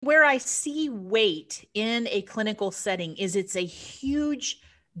Where I see weight in a clinical setting is it's a huge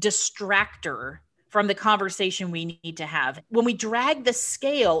distractor from the conversation we need to have. When we drag the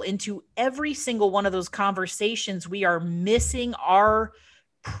scale into every single one of those conversations, we are missing our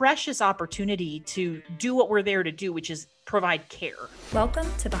precious opportunity to do what we're there to do, which is provide care. Welcome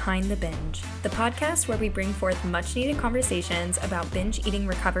to Behind the Binge, the podcast where we bring forth much-needed conversations about binge eating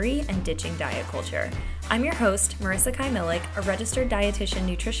recovery and ditching diet culture. I'm your host, Marissa Kai-Millick, a registered dietitian,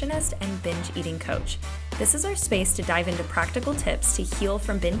 nutritionist, and binge eating coach. This is our space to dive into practical tips to heal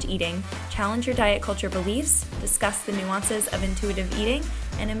from binge eating, challenge your diet culture beliefs, discuss the nuances of intuitive eating,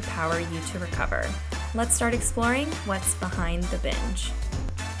 and empower you to recover. Let's start exploring what's behind the binge.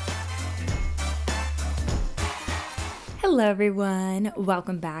 Hello everyone,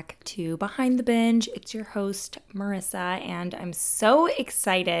 welcome back to Behind the Binge. It's your host, Marissa, and I'm so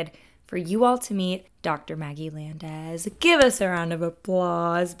excited for you all to meet Dr. Maggie Landez. Give us a round of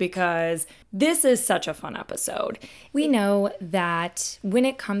applause because this is such a fun episode. We know that when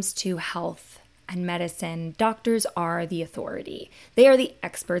it comes to health and medicine, doctors are the authority. They are the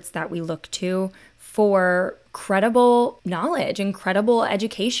experts that we look to for credible knowledge and credible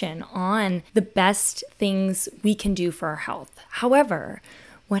education on the best things we can do for our health. However,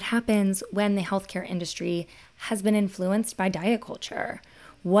 what happens when the healthcare industry has been influenced by diet culture?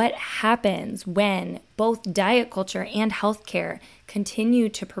 What happens when both diet culture and healthcare continue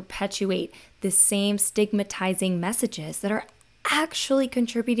to perpetuate the same stigmatizing messages that are actually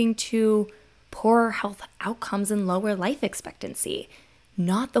contributing to poorer health outcomes and lower life expectancy,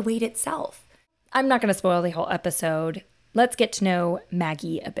 not the weight itself? I'm not going to spoil the whole episode. Let's get to know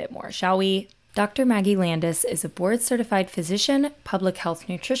Maggie a bit more, shall we? Dr. Maggie Landez is a board-certified physician, public health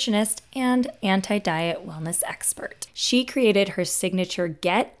nutritionist, and anti-diet wellness expert. She created her signature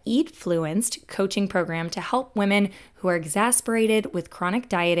Get Eat Fluenced coaching program to help women who are exasperated with chronic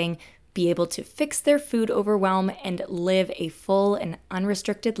dieting be able to fix their food overwhelm and live a full and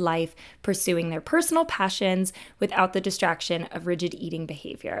unrestricted life, pursuing their personal passions without the distraction of rigid eating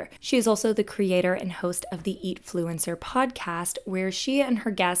behavior. She is also the creator and host of the Eatfluencer podcast, where she and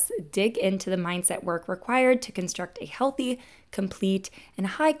her guests dig into the mindset work required to construct a healthy, complete, and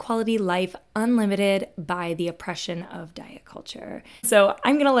high-quality life unlimited by the oppression of diet culture. So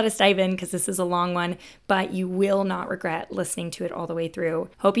I'm going to let us dive in because this is a long one, but you will not regret listening to it all the way through.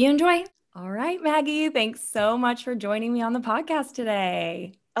 Hope you enjoy. All right, Maggie, thanks so much for joining me on the podcast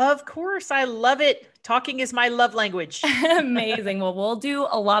today. Of course, I love it. Talking is my love language. Amazing. Well, we'll do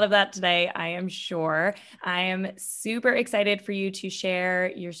a lot of that today, I am sure. I am super excited for you to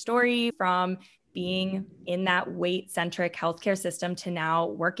share your story from being in that weight-centric healthcare system to now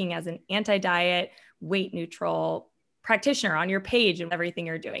working as an anti-diet, weight-neutral practitioner on your page and everything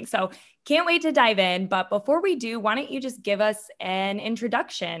you're doing. So can't wait to dive in. But before we do, why don't you just give us an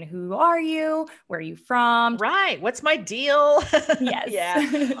introduction? Who are you? Where are you from? Right. What's my deal? Yes.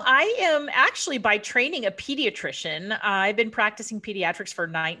 Yeah. I am actually by training a pediatrician. I've been practicing pediatrics for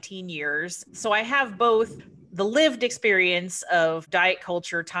 19 years. So I have both the lived experience of diet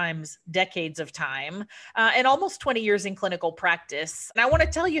culture times decades of time, and almost 20 years in clinical practice. And I want to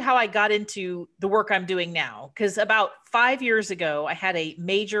tell you how I got into the work I'm doing now, because about 5 years ago, I had a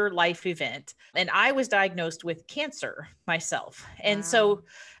major life event and I was diagnosed with cancer myself. And Wow. so,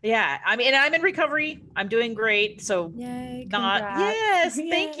 yeah, I mean, I'm in recovery. I'm doing great. So Yay, yes,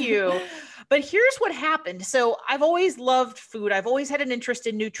 thank you. But here's what happened. So I've always loved food. I've always had an interest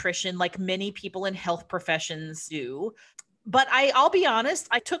in nutrition, like many people in health professions do. But I'll be honest,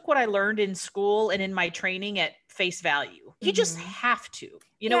 I took what I learned in school and in my training at face value. You just have to,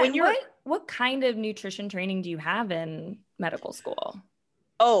 when you're... What kind of nutrition training do you have in medical school?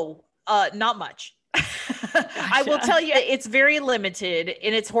 Not much. I will tell you, it's very limited,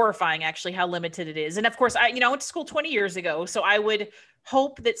 and it's horrifying actually how limited it is. And of course, I went to school 20 years ago, so I would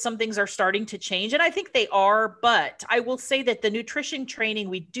hope that some things are starting to change, and I think they are. But I will say that the nutrition training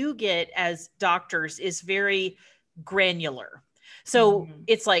we do get as doctors is very granular. So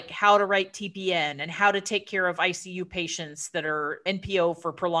it's like how to write TPN and how to take care of ICU patients that are NPO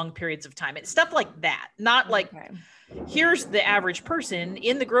for prolonged periods of time. It's stuff like that, not like, here's the average person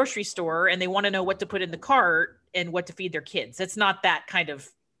in the grocery store and they want to know what to put in the cart and what to feed their kids. It's not that kind of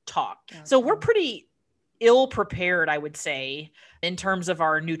talk. Okay. So we're pretty ill prepared, I would say, in terms of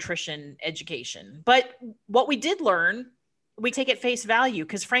our nutrition education. But what we did learn, we take at face value,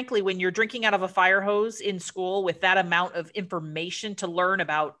 because frankly, when you're drinking out of a fire hose in school with that amount of information to learn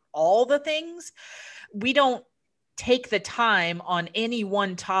about all the things, we don't take the time on any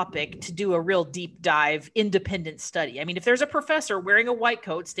one topic to do a real deep dive independent study. I mean, if there's a professor wearing a white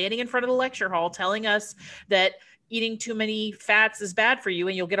coat standing in front of the lecture hall telling us that eating too many fats is bad for you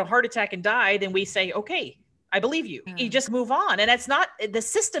and you'll get a heart attack and die, then we say, okay, I believe you. You just move on. And it's not, the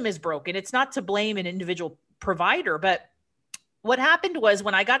system is broken. It's not to blame an individual provider, but what happened was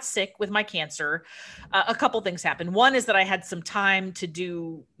when I got sick with my cancer, a couple things happened. One is that I had some time to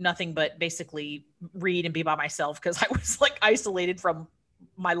do nothing but basically read and be by myself because I was like isolated from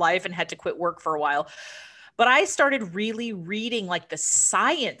my life and had to quit work for a while. But I started really reading like the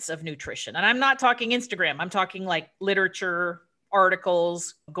science of nutrition. And I'm not talking Instagram. I'm talking like literature,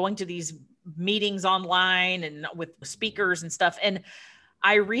 articles, going to these meetings online and with speakers and stuff. And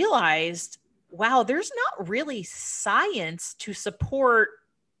I realized, wow, there's not really science to support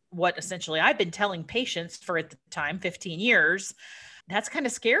what essentially I've been telling patients for at the time, 15 years. That's kind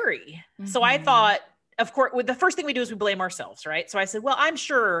of scary. Mm-hmm. So I thought, of course, the first thing we do is we blame ourselves, right? So I said, well, I'm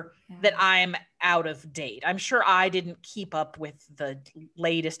sure that I'm out of date. I'm sure I didn't keep up with the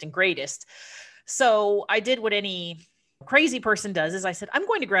latest and greatest. So I did what any crazy person does is I said, I'm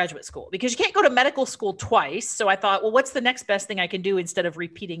going to graduate school because you can't go to medical school twice. So I thought, well, what's the next best thing I can do instead of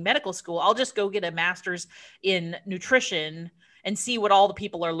repeating medical school? I'll just go get a master's in nutrition and see what all the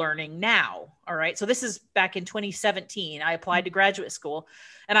people are learning now. All right. So this is back in 2017. I applied to graduate school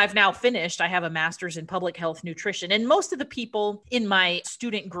and I've now finished. I have a master's in public health nutrition. And most of the people in my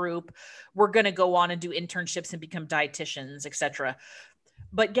student group were going to go on and do internships and become dietitians, et cetera.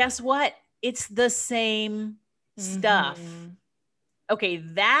 But guess what? It's the same stuff. Okay,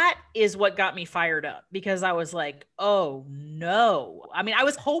 that is what got me fired up because I was like, oh no. I mean, I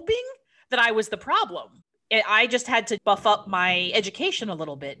was hoping that I was the problem. I just had to buff up my education a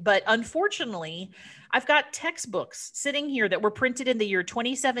little bit. But unfortunately, I've got textbooks sitting here that were printed in the year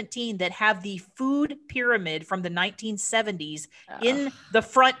 2017 that have the food pyramid from the 1970s in the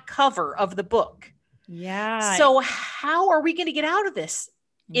front cover of the book. Yeah. So how are we going to get out of this?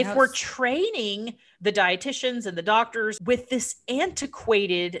 If we're training the dietitians and the doctors with this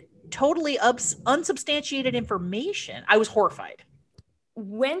antiquated, totally unsubstantiated information, I was horrified.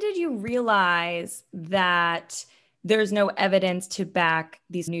 When did you realize that there's no evidence to back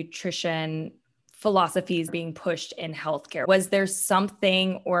these nutrition philosophies being pushed in healthcare? Was there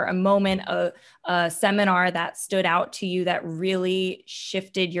something or a moment, a seminar that stood out to you that really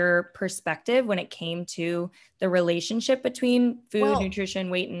shifted your perspective when it came to the relationship between food, nutrition,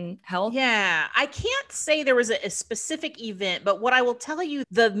 weight, and health? Yeah, I can't say there was a specific event, but what I will tell you,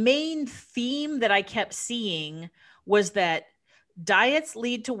 the main theme that I kept seeing was that diets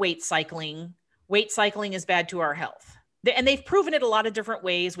lead to weight cycling. Weight cycling is bad to our health. And they've proven it a lot of different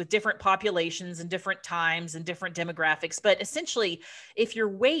ways with different populations and different times and different demographics. But essentially, if your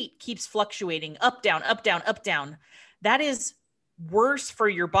weight keeps fluctuating up, down, up, down, up, down, that is worse for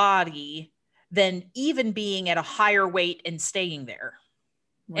your body than even being at a higher weight and staying there.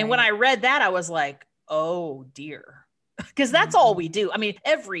 Right. And when I read that, I was like, oh dear, because that's all we do. I mean,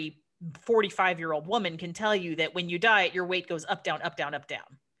 every 45-year-old woman can tell you that when you diet, your weight goes up, down, up, down, up, down.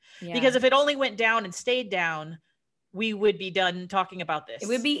 Yeah. Because if it only went down and stayed down, we would be done talking about this. It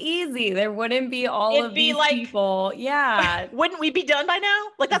would be easy. There wouldn't be all of these people. Yeah. Wouldn't we be done by now?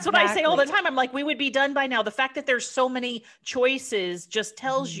 Like, that's what I say all the time. I'm like, we would be done by now. The fact that there's so many choices just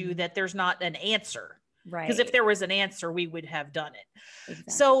tells you that there's not an answer. Right. Because if there was an answer, we would have done it.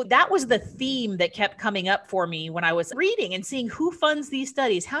 Exactly. So that was the theme that kept coming up for me when I was reading and seeing who funds these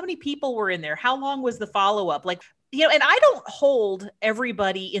studies, how many people were in there, how long was the follow-up? Like, you know, and I don't hold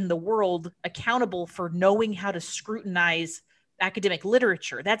everybody in the world accountable for knowing how to scrutinize academic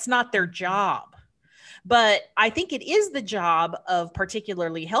literature. That's not their job. But I think it is the job of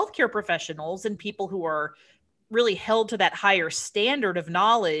particularly healthcare professionals and people who are really held to that higher standard of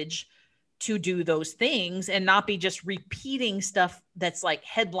knowledge to do those things and not be just repeating stuff that's like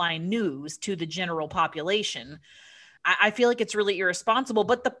headline news to the general population. I feel like it's really irresponsible,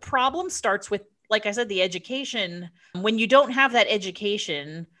 but the problem starts with, like I said, the education. When you don't have that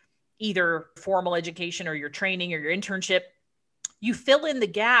education, either formal education or your training or your internship, you fill in the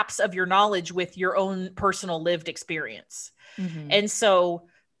gaps of your knowledge with your own personal lived experience. Mm-hmm. And so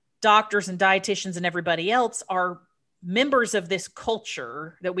doctors and dietitians and everybody else are members of this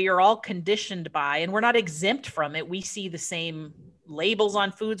culture that we are all conditioned by, and we're not exempt from it. We see the same labels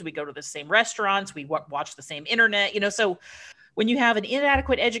on foods. We go to the same restaurants. We watch the same internet, you know. So when you have an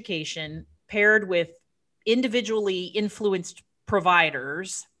inadequate education paired with individually influenced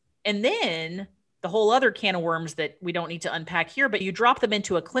providers, and then the whole other can of worms that we don't need to unpack here, but you drop them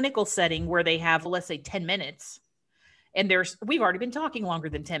into a clinical setting where they have, let's say, 10 minutes And we've already been talking longer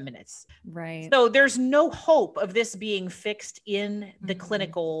than 10 minutes. Right. So there's no hope of this being fixed in the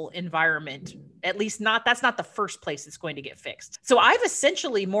clinical environment. At least that's not the first place it's going to get fixed. So I've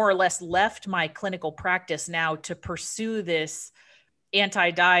essentially more or less left my clinical practice now to pursue this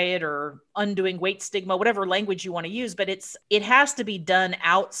anti-diet or undoing weight stigma, whatever language you want to use, but it has to be done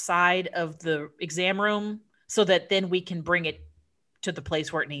outside of the exam room so that then we can bring it to the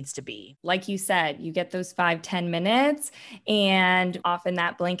place where it needs to be. Like you said, you get those 5-10 minutes, and often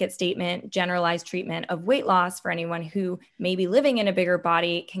that blanket statement, generalized treatment of weight loss for anyone who may be living in a bigger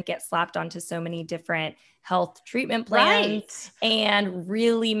body can get slapped onto so many different health treatment plans and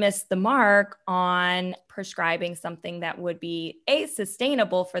really miss the mark on prescribing something that would be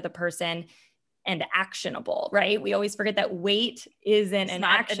sustainable for the person and actionable, right? We always forget that weight isn't an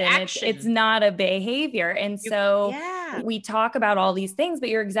action. It's not a behavior. And so we talk about all these things, but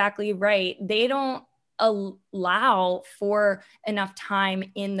you're exactly right. They don't allow for enough time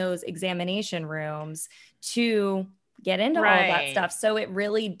in those examination rooms to get into all of that stuff. So it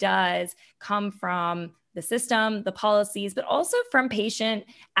really does come from the system, the policies, but also from patient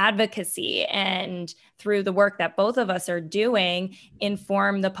advocacy, and through the work that both of us are doing,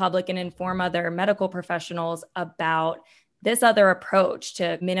 inform the public and inform other medical professionals about this other approach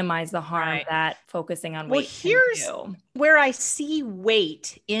to minimize the harm that focusing on weight can do. Where I see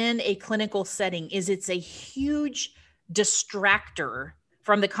weight in a clinical setting is it's a huge distractor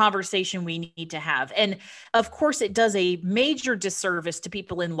from the conversation we need to have. And of course, it does a major disservice to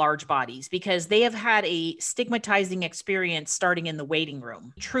people in large bodies because they have had a stigmatizing experience starting in the waiting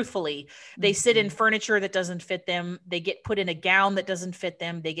room. Truthfully, they sit in furniture that doesn't fit them. They get put in a gown that doesn't fit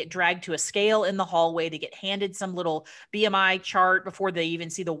them. They get dragged to a scale in the hallway. They get handed some little BMI chart before they even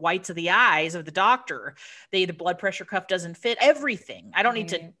see the whites of the eyes of the doctor. The blood pressure cuff doesn't fit, everything. I don't need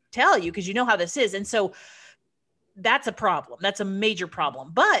to tell you because you know how this is. And so that's a problem. That's a major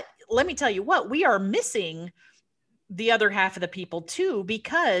problem. But let me tell you what, we are missing the other half of the people too,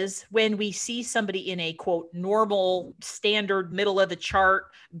 because when we see somebody in a quote, normal, standard, middle of the chart,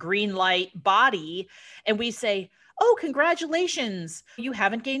 green light body, and we say, oh, congratulations, you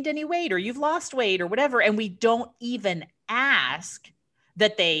haven't gained any weight or you've lost weight or whatever. And we don't even ask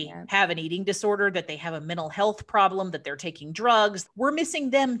that they have an eating disorder, that they have a mental health problem, that they're taking drugs. We're missing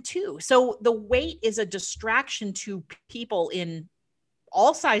them too. So the weight is a distraction to people in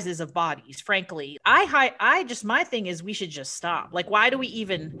all sizes of bodies, frankly. My thing is we should just stop. Like, why do we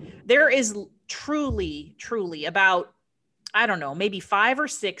even, there is truly about, I don't know, maybe 5 or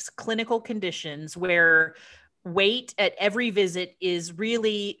 6 clinical conditions where weight at every visit is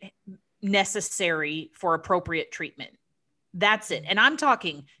really necessary for appropriate treatment. That's it. And I'm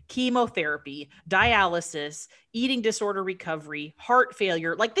talking chemotherapy, dialysis, eating disorder recovery, heart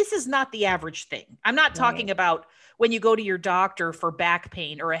failure. Like, this is not the average thing. I'm not talking about when you go to your doctor for back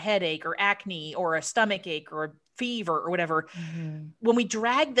pain or a headache or acne or a stomach ache or a fever or whatever. When we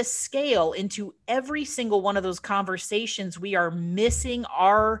drag the scale into every single one of those conversations, we are missing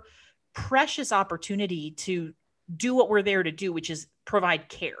our precious opportunity to do what we're there to do, which is provide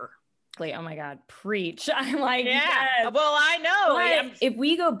care. Oh my God, preach. I'm like, yes. Well, I know. But if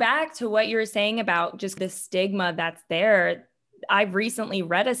we go back to what you were saying about just the stigma that's there, I've recently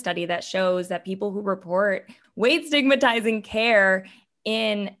read a study that shows that people who report weight stigmatizing care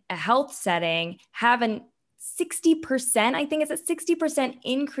in a health setting have a 60%, I think it's a 60%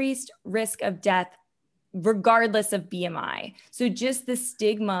 increased risk of death regardless of BMI. So just the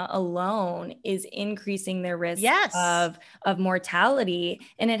stigma alone is increasing their risk of mortality.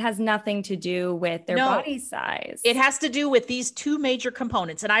 And it has nothing to do with their body size. It has to do with these 2 major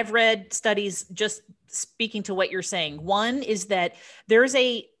components. And I've read studies just speaking to what you're saying. One is that there's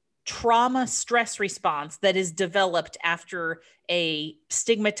a trauma stress response that is developed after a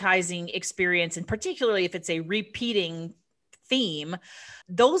stigmatizing experience, and particularly if it's a repeating theme,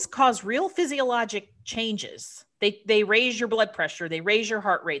 those cause real physiologic changes. They raise your blood pressure, they raise your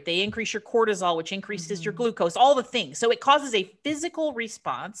heart rate, they increase your cortisol, which increases your glucose, all the things. So it causes a physical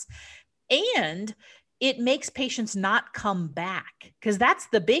response, and it makes patients not come back, because that's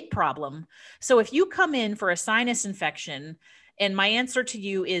the big problem. So if you come in for a sinus infection and my answer to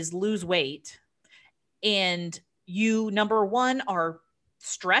you is lose weight, and you, number one, are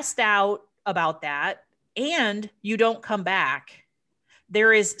stressed out about that, and you don't come back,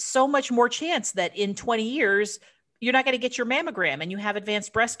 there is so much more chance that in 20 years, you're not going to get your mammogram and you have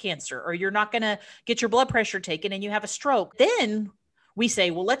advanced breast cancer, or you're not going to get your blood pressure taken and you have a stroke. Then we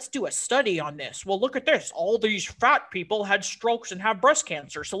say, well, let's do a study on this. Well, look at this. All these fat people had strokes and have breast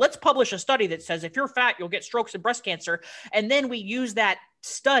cancer. So let's publish a study that says if you're fat, you'll get strokes and breast cancer. And then we use that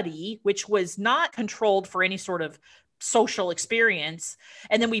study, which was not controlled for any sort of social experience.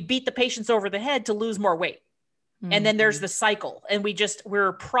 And then we beat the patients over the head to lose more weight. Mm-hmm. And then there's the cycle. And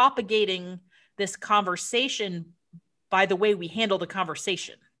we're propagating this conversation by the way we handle the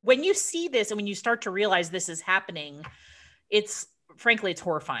conversation. When you see this and when you start to realize this is happening, it's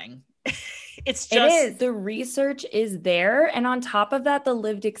horrifying. It is. The research is there. And on top of that, the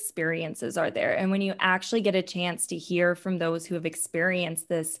lived experiences are there. And when you actually get a chance to hear from those who have experienced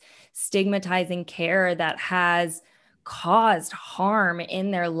this stigmatizing care that has caused harm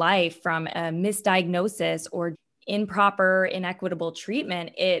in their life from a misdiagnosis or improper, inequitable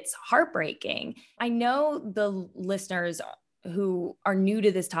treatment, it's heartbreaking. I know the listeners who are new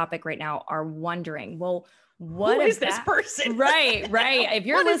to this topic right now are wondering, well, who is this person? Right. If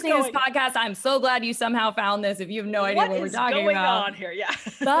you're listening to this podcast, I'm so glad you somehow found this. If you have no idea what we're talking about. What's going on here? Yeah.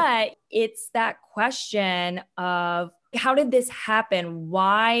 But it's that question of, how did this happen?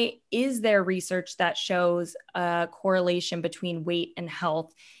 Why is there research that shows a correlation between weight and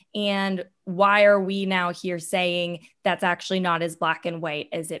health? And why are we now here saying that's actually not as black and white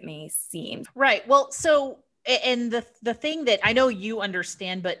as it may seem? Right. Well, so, and the thing that I know you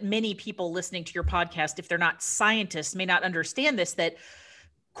understand, but many people listening to your podcast, if they're not scientists, may not understand this, that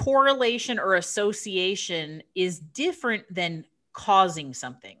correlation or association is different than causing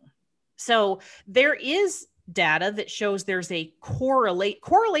something. So there is data that shows there's a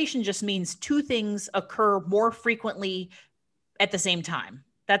correlation just means two things occur more frequently at the same time.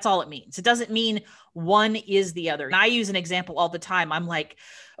 That's all it means. It doesn't mean one is the other. And I use an example all the time. I'm like,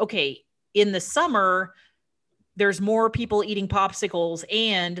 okay, in the summer, there's more people eating popsicles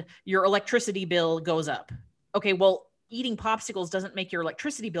and your electricity bill goes up. Okay, well, eating popsicles doesn't make your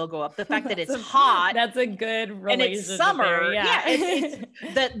electricity bill go up. The fact that it's hot. That's a good relationship. And it's summer.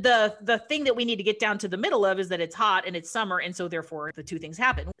 It's the thing that we need to get down to the middle of is that it's hot and it's summer. And so therefore the two things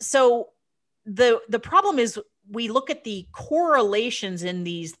happen. So the problem is we look at the correlations in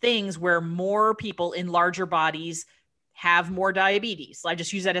these things where more people in larger bodies have more diabetes. I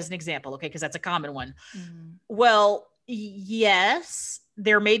just use that as an example, okay, because that's a common one. Mm-hmm. Well, yes,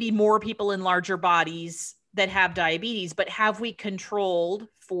 there may be more people in larger bodies that have diabetes, but have we controlled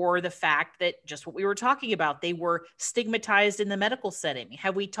for the fact that just what we were talking about, they were stigmatized in the medical setting?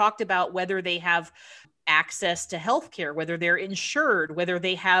 Have we talked about whether they have access to healthcare, whether they're insured, whether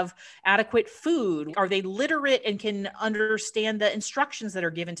they have adequate food? Are they literate and can understand the instructions that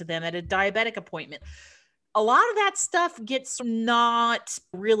are given to them at a diabetic appointment? A lot of that stuff gets not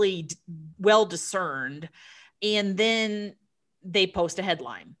really well discerned. And then they post a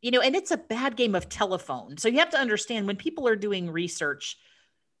headline, and it's a bad game of telephone. So you have to understand when people are doing research,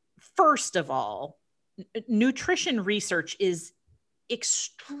 first of all, nutrition research is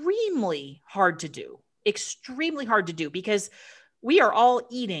extremely hard to do because we are all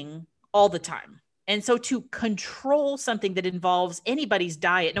eating all the time. And so to control something that involves anybody's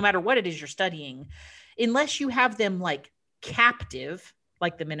diet, no matter what it is you're studying, unless you have them like captive,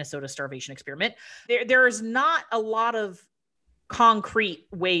 like the Minnesota starvation experiment, there is not a lot of concrete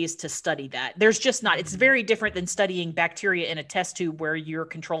ways to study that. There's just not. It's very different than studying bacteria in a test tube where you're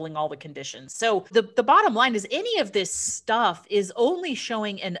controlling all the conditions. So the bottom line is any of this stuff is only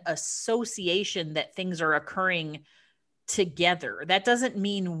showing an association that things are occurring together. That doesn't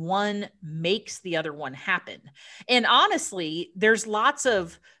mean one makes the other one happen. And honestly, there's lots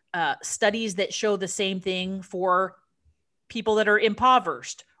of studies that show the same thing for people that are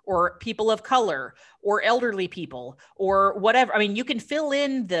impoverished or people of color or elderly people or whatever. I mean, you can fill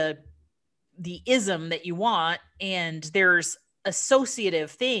in the ism that you want, and there's associative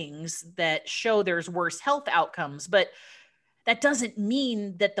things that show there's worse health outcomes, but that doesn't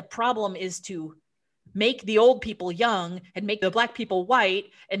mean that the problem is to make the old people young and make the Black people white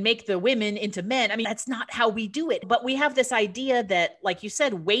and make the women into men. I mean, that's not how we do it. But we have this idea that, like you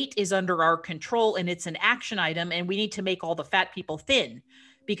said, weight is under our control and it's an action item and we need to make all the fat people thin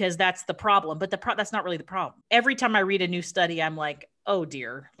because that's the problem. But that's not really the problem. Every time I read a new study, I'm like, oh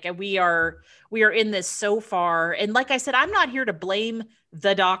dear, we are in this so far. And like I said, I'm not here to blame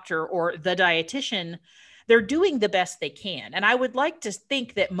the doctor or the dietitian. They're doing the best they can. And I would like to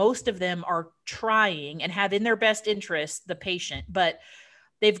think that most of them are trying and have in their best interest the patient, but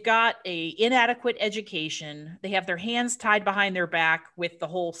they've got a inadequate education. They have their hands tied behind their back with the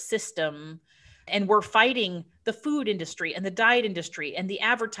whole system. And we're fighting the food industry and the diet industry and the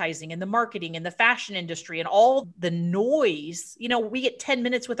advertising and the marketing and the fashion industry and all the noise. We get 10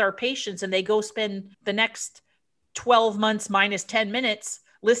 minutes with our patients and they go spend the next 12 months minus 10 minutes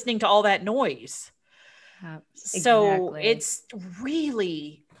listening to all that noise. So it's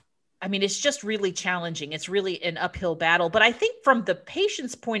really, it's just really challenging. It's really an uphill battle. But I think from the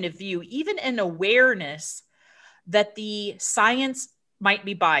patient's point of view, even an awareness that the science might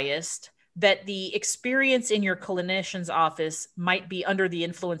be biased, that the experience in your clinician's office might be under the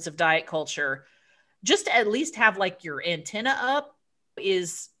influence of diet culture, just to at least have like your antenna up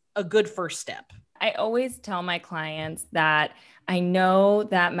is a good first step. I always tell my clients that I know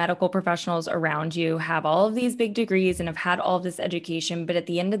that medical professionals around you have all of these big degrees and have had all of this education, but at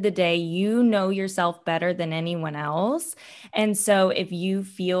the end of the day, you know yourself better than anyone else. And so if you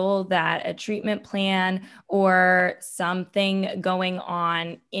feel that a treatment plan or something going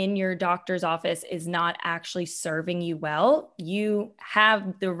on in your doctor's office is not actually serving you well, you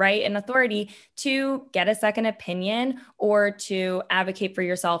have the right and authority to get a second opinion or to advocate for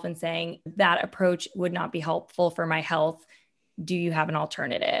yourself and saying that approach would not be helpful for my health. Do you have an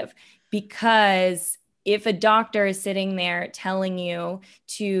alternative? Because if a doctor is sitting there telling you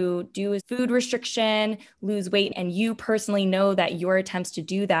to do a food restriction, lose weight, and you personally know that your attempts to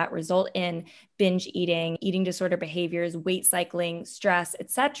do that result in binge eating, eating disorder behaviors, weight cycling, stress,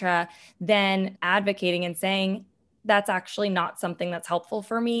 etc., then advocating and saying, that's actually not something that's helpful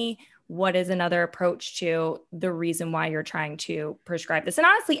for me. What is another approach to the reason why you're trying to prescribe this? And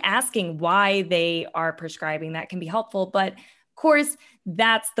honestly, asking why they are prescribing that can be helpful. But of course,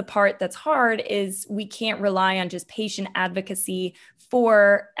 that's the part that's hard, is we can't rely on just patient advocacy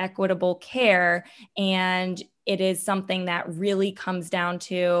for equitable care. And it is something that really comes down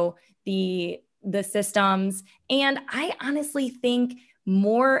to the systems. And I honestly think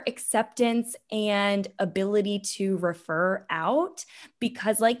more acceptance and ability to refer out,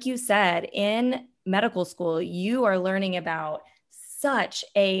 because like you said, in medical school, you are learning about such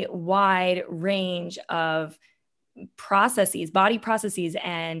a wide range of processes, body processes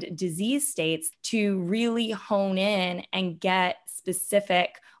and disease states to really hone in and get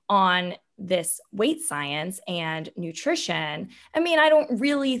specific on this weight science and nutrition. I mean, I don't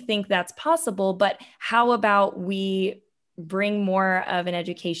really think that's possible, but how about we bring more of an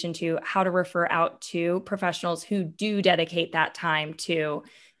education to how to refer out to professionals who do dedicate that time to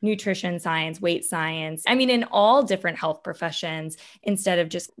nutrition science, weight science, I mean, in all different health professions, instead of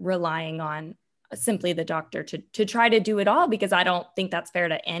just relying on simply the doctor to try to do it all, because I don't think that's fair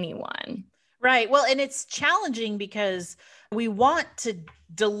to anyone. Right. Well, and it's challenging because we want to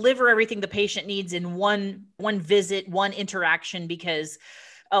deliver everything the patient needs in one visit, one interaction, because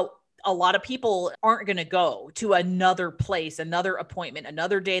a lot of people aren't going to go to another place, another appointment,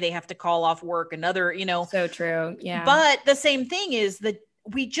 another day they have to call off work, another, So true. Yeah. But the same thing is that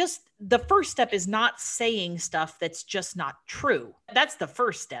the first step is not saying stuff that's just not true. That's the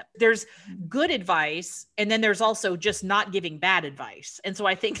first step. There's good advice, and then there's also just not giving bad advice. And so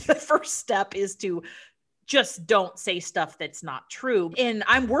I think the first step is to just don't say stuff that's not true. And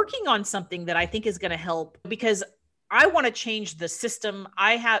I'm working on something that I think is going to help, because I want to change the system.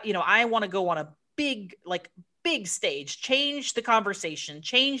 I want to go on a big stage, change the conversation,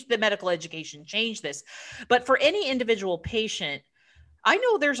 change the medical education, change this. But for any individual patient, I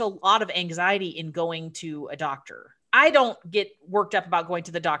know there's a lot of anxiety in going to a doctor. I don't get worked up about going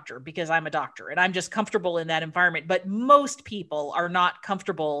to the doctor because I'm a doctor and I'm just comfortable in that environment. But most people are not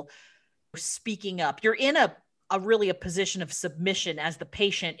comfortable speaking up. You're in a position of submission as the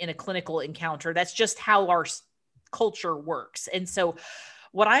patient in a clinical encounter. That's just how our culture works. And so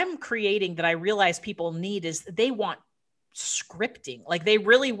what I'm creating that I realize people need is they want scripting. Like, they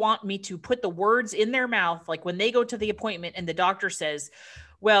really want me to put the words in their mouth. Like when they go to the appointment and the doctor says,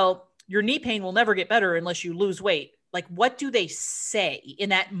 well, your knee pain will never get better unless you lose weight. Like, what do they say in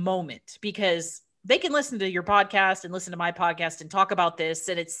that moment? Because they can listen to your podcast and listen to my podcast and talk about this,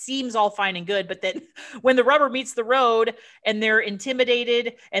 and it seems all fine and good. But then when the rubber meets the road and they're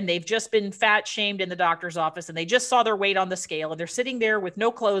intimidated and they've just been fat shamed in the doctor's office and they just saw their weight on the scale and they're sitting there with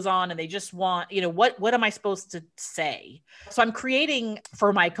no clothes on and they just want, what am I supposed to say? So I'm creating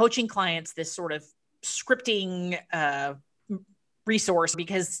for my coaching clients this sort of scripting resource,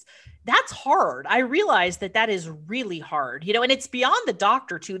 because that's hard. I realize that is really hard, and it's beyond the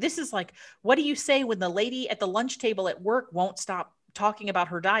doctor too. This is like, what do you say when the lady at the lunch table at work won't stop talking about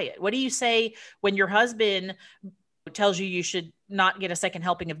her diet? What do you say when your husband tells you should not get a second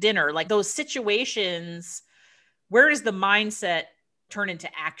helping of dinner? Like those situations, where does the mindset turn into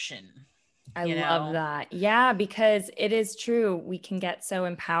action? I love that. Yeah, because it is true. We can get so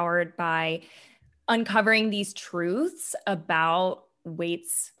empowered by uncovering these truths about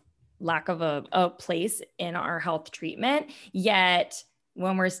weight's lack of a place in our health treatment. Yet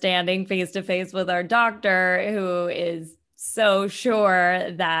when we're standing face to face with our doctor, who is so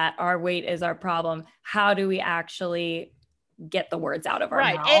sure that our weight is our problem, how do we actually get the words out of our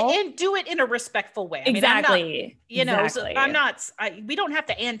right. mouth. And do it in a respectful way. Exactly. We don't have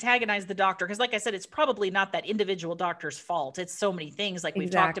to antagonize the doctor. Cause like I said, it's probably not that individual doctor's fault. It's so many things like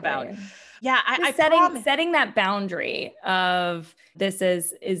we've talked about. Yeah. Setting that boundary of this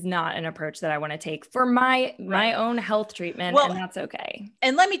is not an approach that I want to take for my own health treatment. And that's okay.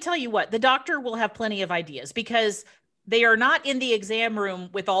 And let me tell you what, the doctor will have plenty of ideas because they are not in the exam room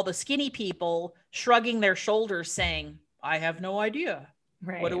with all the skinny people shrugging their shoulders saying, I have no idea.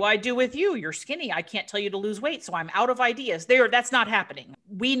 Right. What do I do with you? You're skinny. I can't tell you to lose weight. So I'm out of ideas. That's not happening.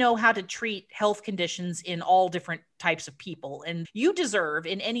 We know how to treat health conditions in all different types of people. And you deserve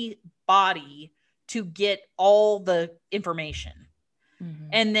in any body to get all the information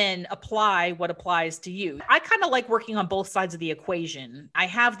and then apply what applies to you. I kind of like working on both sides of the equation. I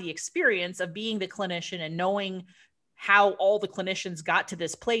have the experience of being the clinician and knowing how all the clinicians got to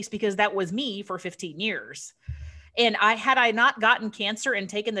this place because that was me for 15 years. And had I not gotten cancer and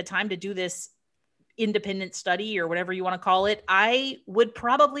taken the time to do this independent study or whatever you want to call it, I would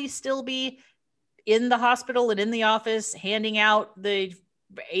probably still be in the hospital and in the office handing out the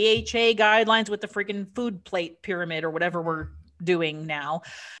AHA guidelines with the freaking food plate pyramid or whatever we're doing now.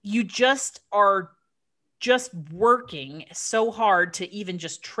 You just are just working so hard to even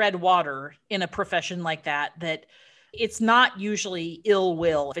just tread water in a profession like that it's not usually ill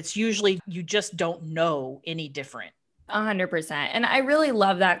will. It's usually you just don't know any different. 100%. And I really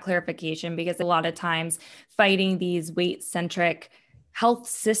love that clarification because a lot of times fighting these weight-centric health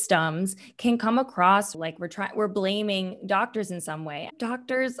systems can come across like we're blaming doctors in some way.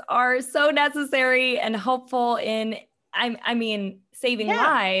 Doctors are so necessary and helpful in, saving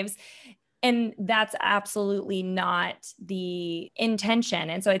lives. And that's absolutely not the intention.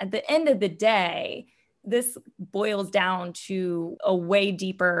 And so at the end of the day, this boils down to a way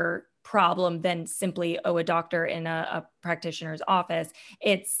deeper problem than simply, a doctor in a practitioner's office.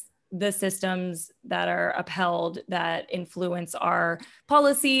 It's the systems that are upheld that influence our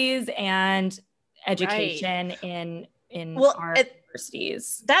policies and education in our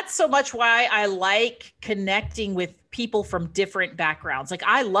universities. That's so much why I like connecting with people from different backgrounds. Like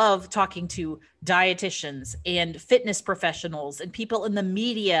I love talking to dietitians and fitness professionals and people in the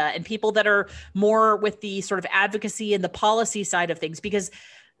media and people that are more with the sort of advocacy and the policy side of things, because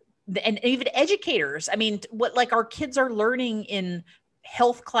and even educators. I mean, what like our kids are learning in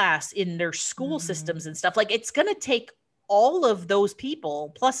health class in their school systems and stuff. Like it's going to take all of those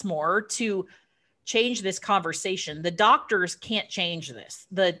people plus more to change this conversation. The doctors can't change this.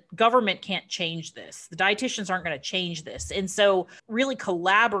 The government can't change this. The dietitians aren't going to change this. And so really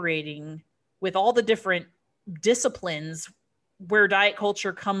collaborating with all the different disciplines where diet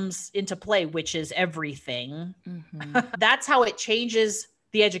culture comes into play, which is everything. That's how it changes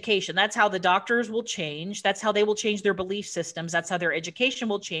the education. That's how the doctors will change. That's how they will change their belief systems. That's how their education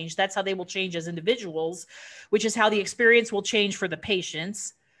will change. That's how they will change as individuals, which is how the experience will change for the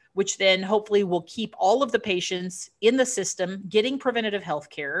patients, which then hopefully will keep all of the patients in the system getting preventative health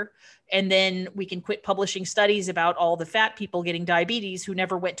care. And then we can quit publishing studies about all the fat people getting diabetes who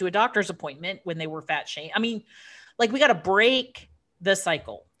never went to a doctor's appointment when they were fat shamed. I mean, like we got to break the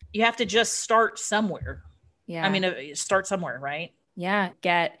cycle. You have to just start somewhere. Yeah. I mean, start somewhere, right? Yeah.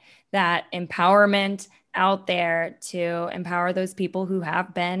 Get that empowerment out there to empower those people who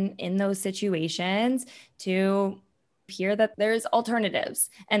have been in those situations to hear that there's alternatives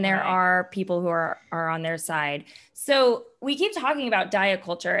and there are people who are on their side. So we keep talking about diet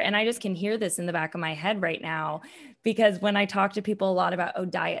culture, and I just can hear this in the back of my head right now, because when I talk to people a lot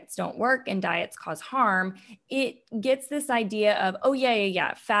about, diets don't work and diets cause harm, it gets this idea of,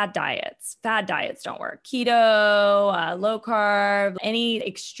 fad diets don't work. Keto, low carb, any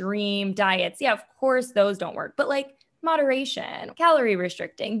extreme diets. Yeah, of course those don't work. But like moderation, calorie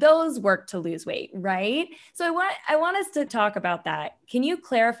restricting, those work to lose weight, right? So I want us to talk about that. Can you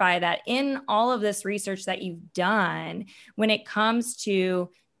clarify that in all of this research that you've done when it comes to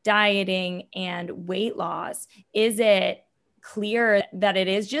dieting and weight loss, is it clear that it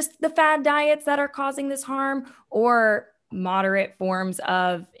is just the fad diets that are causing this harm, or moderate forms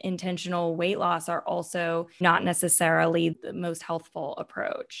of intentional weight loss are also not necessarily the most healthful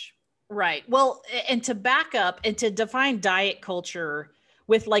approach? Right. Well, and to back up and to define diet culture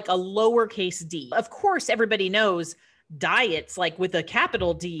with like a lowercase d, of course, everybody knows diets, like with a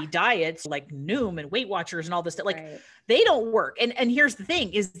capital D, diets like Noom and Weight Watchers and all this stuff, like they don't work. And here's the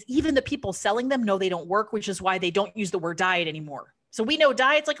thing is even the people selling them know they don't work, which is why they don't use the word diet anymore. So we know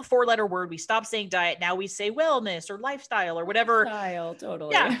diet's like a 4-letter word. We stopped saying diet. Now we say wellness or lifestyle or whatever. Lifestyle,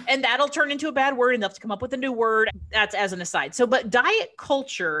 totally. Yeah. And that'll turn into a bad word and they'll have to come up with a new word. That's as an aside. So, but diet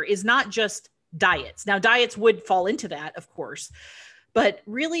culture is not just diets. Now, diets would fall into that, of course, but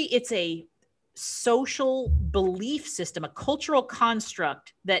really it's a social belief system, a cultural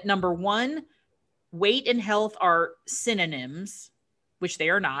construct that, number one, weight and health are synonyms, which they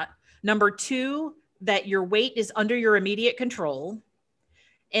are not. Number two, that your weight is under your immediate control.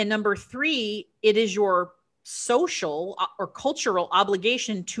 And number three, it is your social or cultural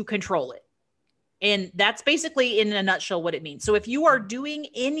obligation to control it. And that's basically in a nutshell what it means. So if you are doing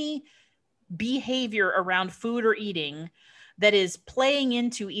any behavior around food or eating that is playing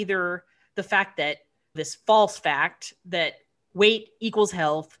into either the fact that this false fact that weight equals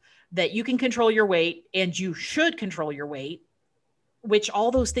health, that you can control your weight and you should control your weight, which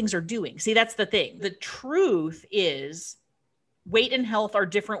all those things are doing. See, that's the thing. The truth is weight and health are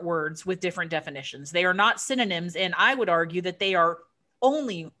different words with different definitions. They are not synonyms. And I would argue that they are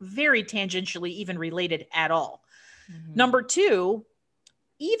only very tangentially even related at all. Mm-hmm. Number two,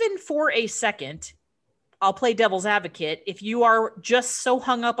 even for a second, I'll play devil's advocate. If you are just so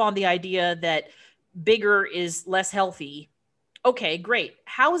hung up on the idea that bigger is less healthy, okay, great.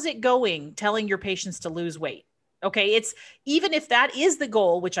 How is it going telling your patients to lose weight? Okay, it's even if that is the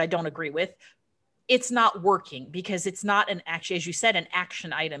goal, which I don't agree with, it's not working because it's not an action, as you said, an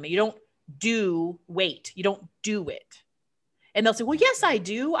action item. You don't do weight. You don't do it. And they'll say, well, yes, I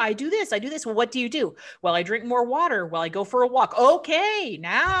do. I do this. I do this. Well, what do you do? Well, I drink more water. Well, I go for a walk. Okay,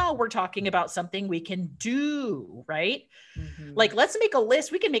 now we're talking about something we can do, right? Mm-hmm. Like, let's make a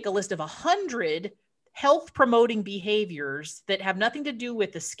list. We can make a list of 100 health promoting behaviors that have nothing to do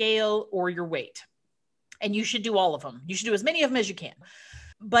with the scale or your weight. And you should do all of them. You should do as many of them as you can.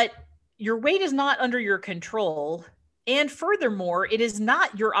 But your weight is not under your control. And furthermore, it is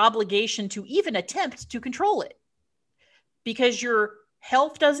not your obligation to even attempt to control it, because your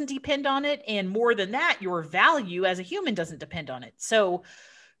health doesn't depend on it. And more than that, your value as a human doesn't depend on it. So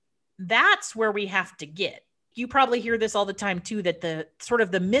that's where we have to get. You probably hear this all the time too, that the sort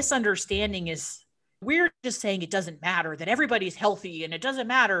of the misunderstanding is we're just saying it doesn't matter, that everybody's healthy and it doesn't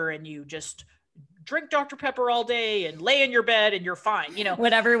matter. And you just drink Dr. Pepper all day and lay in your bed and you're fine. You know,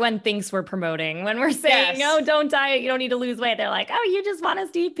 what everyone thinks we're promoting when we're saying, no, don't diet. You don't need to lose weight. They're like, oh, you just want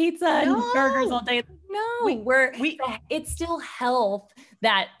us to eat pizza and burgers all day. No, it's still health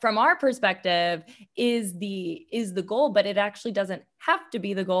that from our perspective is the goal, but it actually doesn't have to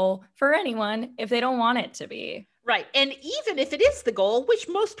be the goal for anyone if they don't want it to be. Right. And even if it is the goal, which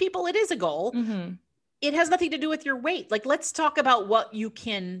most people, it is a goal, mm-hmm. It has nothing to do with your weight. Like, let's talk about what you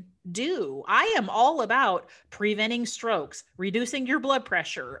can do. I am all about preventing strokes, reducing your blood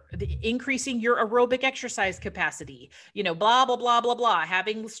pressure, increasing your aerobic exercise capacity, blah, blah, blah, blah, blah,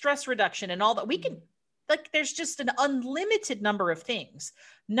 having stress reduction and all that. We can, like, there's just an unlimited number of things,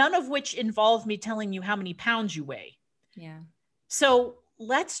 none of which involve me telling you how many pounds you weigh. Yeah. So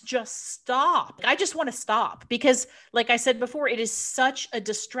let's just stop. I just want to stop because, like I said before, it is such a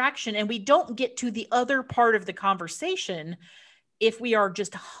distraction and we don't get to the other part of the conversation if we are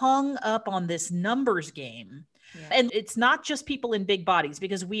just hung up on this numbers game. Yeah. And it's not just people in big bodies,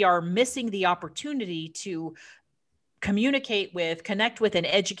 because we are missing the opportunity to communicate with, connect with, and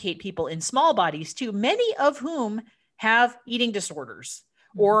educate people in small bodies too, many of whom have eating disorders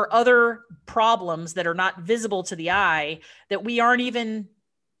or other problems that are not visible to the eye that we aren't even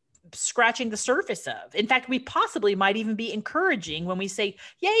scratching the surface of. In fact, we possibly might even be encouraging when we say,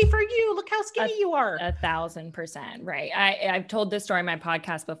 yay for you, look how skinny you are. 1,000%. Right. I've told this story in my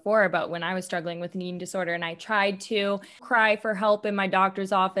podcast before about when I was struggling with an eating disorder and I tried to cry for help in my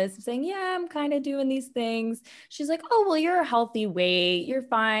doctor's office saying, yeah, I'm kind of doing these things. She's like, oh, well, you're a healthy weight. You're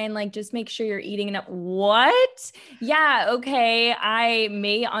fine. Like, just make sure you're eating enough. What? Yeah. Okay. I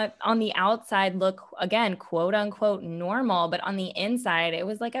may on the outside look, again, quote unquote, normal, but on the inside, it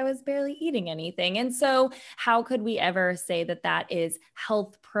was like I was barely eating anything. And so how could we ever say that that is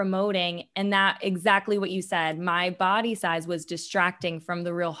health promoting? And that exactly what you said, my body size was distracting from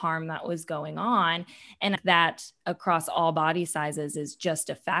the real harm that was going on. And that across all body sizes is just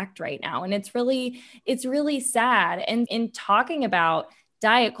a fact right now. And it's really sad. And in talking about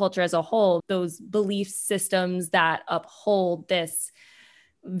diet culture as a whole, those belief systems that uphold this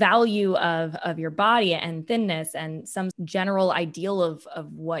value of your body and thinness and some general ideal of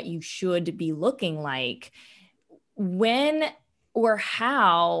what you should be looking like, when or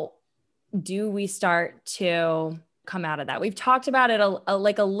how do we start to come out of that? We've talked about it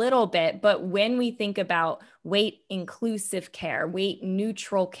a little bit, but when we think about weight inclusive care, weight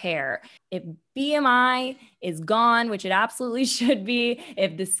neutral care, if BMI is gone, which it absolutely should be,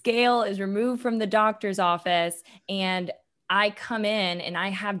 if the scale is removed from the doctor's office and I come in and I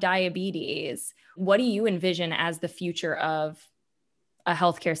have diabetes, what do you envision as the future of a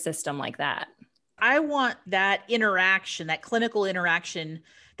healthcare system like that? I want that interaction, that clinical interaction,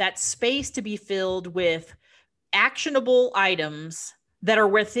 that space to be filled with actionable items that are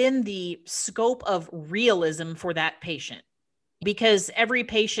within the scope of realism for that patient, because every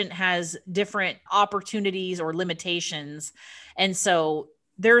patient has different opportunities or limitations. And so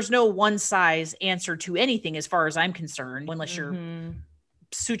there's no one size answer to anything as far as I'm concerned, unless you're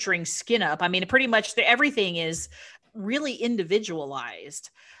suturing skin up. I mean, pretty much everything is really individualized,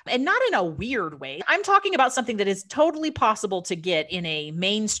 and not in a weird way. I'm talking about something that is totally possible to get in a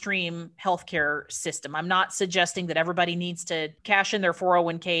mainstream healthcare system. I'm not suggesting that everybody needs to cash in their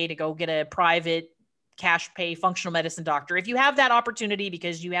 401k to go get a private cash pay functional medicine doctor. If you have that opportunity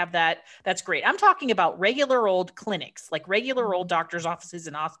because you have that, that's great. I'm talking about regular old clinics, like regular old doctors' offices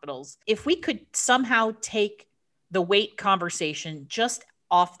and hospitals. If we could somehow take the weight conversation just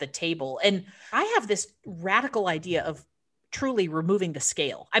off the table. And I have this radical idea of truly removing the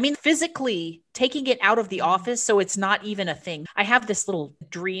scale. I mean, physically taking it out of the office so it's not even a thing. I have this little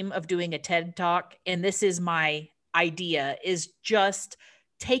dream of doing a TED Talk, and this is my idea, is just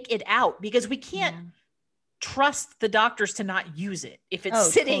take it out, because we can't trust the doctors to not use it if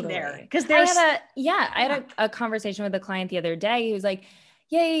it's sitting there. Because I had a conversation with a client the other day. He was like,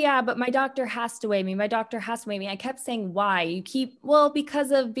 yeah, but my doctor has to weigh me. I kept saying, why?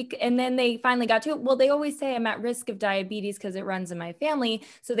 And then they finally got to it. Well, they always say I'm at risk of diabetes because it runs in my family.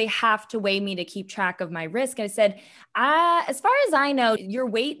 So they have to weigh me to keep track of my risk. And I said, as far as I know, your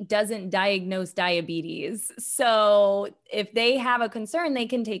weight doesn't diagnose diabetes. So if they have a concern, they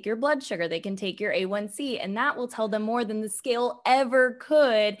can take your blood sugar, they can take your A1C, and that will tell them more than the scale ever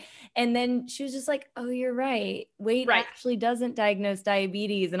could. And then she was just like, oh, you're right. Weight actually doesn't diagnose diabetes.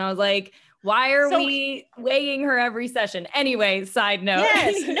 And I was like, why are we weighing her every session? Anyway, side note.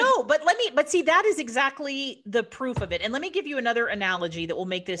 Yes, no, but see, that is exactly the proof of it. And let me give you another analogy that will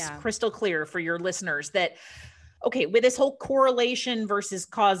make this crystal clear for your listeners, that okay, with this whole correlation versus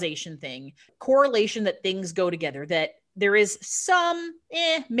causation thing, correlation that things go together, that there is some,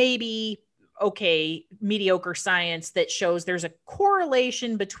 maybe, okay, mediocre science that shows there's a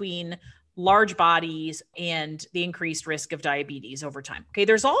correlation between large bodies and the increased risk of diabetes over time. Okay,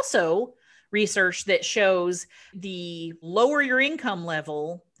 there's also research that shows the lower your income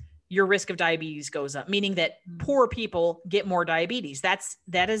level, your risk of diabetes goes up, meaning that poor people get more diabetes.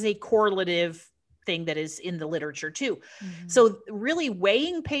 That is a correlative thing that is in the literature too. So really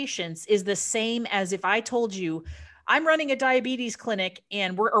weighing patients is the same as if I told you, I'm running a diabetes clinic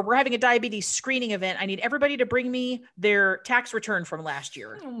and we're having a diabetes screening event. I need everybody to bring me their tax return from last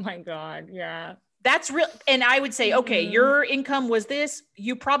year. Oh my God. Yeah. That's real. And I would say, okay, your income was this,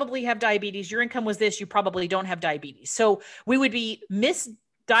 you probably have diabetes. Your income was this, you probably don't have diabetes. So we would be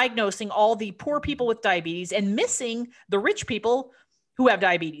misdiagnosing all the poor people with diabetes and missing the rich people who have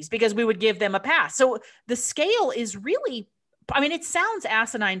diabetes, because we would give them a pass. So the scale is really, I mean, it sounds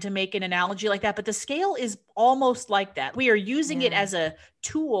asinine to make an analogy like that, but the scale is almost like that. We are using it as a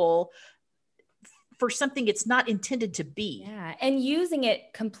tool for something it's not intended to be. Yeah. And using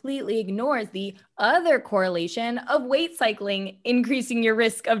it completely ignores the other correlation of weight cycling, increasing your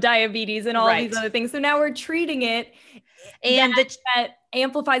risk of diabetes and all these other things. So now we're treating it, and that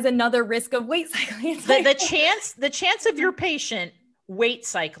amplifies another risk of weight cycling. The chance of your patient weight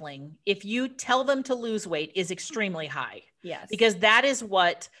cycling, if you tell them to lose weight, is extremely high. Yes. Because that is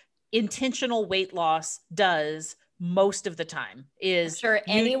what intentional weight loss does most of the time.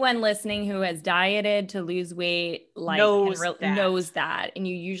 Anyone listening who has dieted to lose weight knows that. And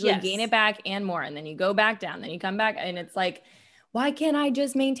you usually gain it back and more. And then you go back down, then you come back, and it's like, why can't I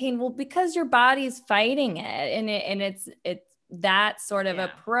just maintain? Well, because your body's fighting it. And it's that sort of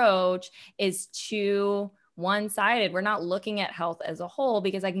approach is too one-sided. We're not looking at health as a whole,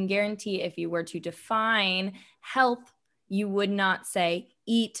 because I can guarantee if you were to define health, you would not say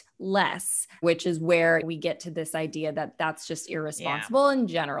eat less, which is where we get to this idea that that's just irresponsible and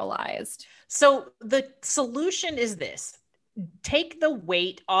generalized. So the solution is this: take the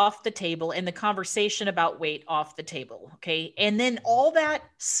weight off the table and the conversation about weight off the table. Okay. And then all that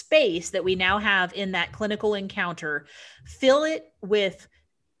space that we now have in that clinical encounter, fill it with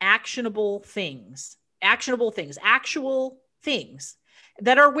actionable things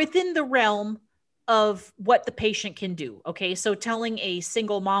that are within the realm of what the patient can do. Okay. So telling a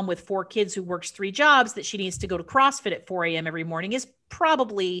single mom with 4 kids who works 3 jobs that she needs to go to CrossFit at 4 a.m. every morning is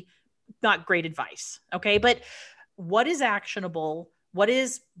probably not great advice. Okay. But what is actionable, what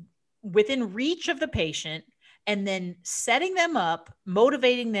is within reach of the patient, and then setting them up,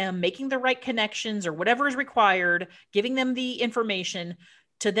 motivating them, making the right connections or whatever is required, giving them the information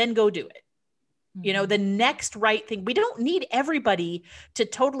to then go do it. You know, the next right thing. We don't need everybody to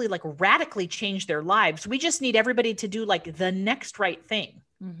totally like radically change their lives. We just need everybody to do like the next right thing.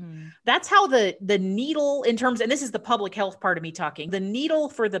 That's how the needle in terms, and this is the public health part of me talking, the needle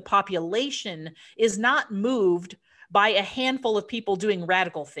for the population is not moved by a handful of people doing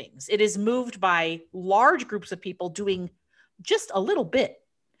radical things. It is moved by large groups of people doing just a little bit.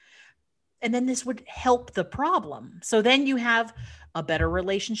 And then this would help the problem. So then you have a better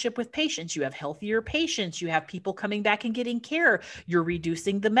relationship with patients. You have healthier patients. You have people coming back and getting care. You're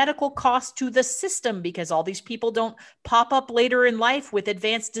reducing the medical cost to the system because all these people don't pop up later in life with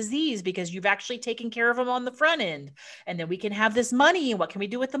advanced disease because you've actually taken care of them on the front end. And then we can have this money. And what can we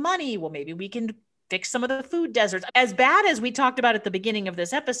do with the money? Well, maybe we can fix some of the food deserts. As bad as we talked about at the beginning of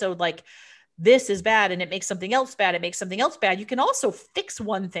this episode, like this is bad and it makes something else bad. It makes something else bad. You can also fix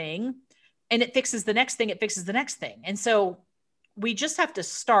one thing and it fixes the next thing. It fixes the next thing. And so we just have to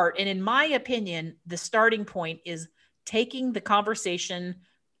start. And in my opinion, the starting point is taking the conversation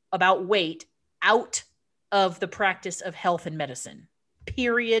about weight out of the practice of health and medicine,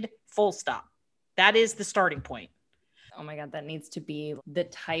 period, full stop. That is the starting point. Oh my God, that needs to be the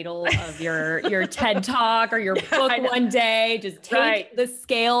title of your TED Talk or your book one day. Just take the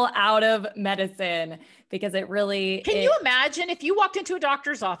scale out of medicine because it really... Can you imagine if you walked into a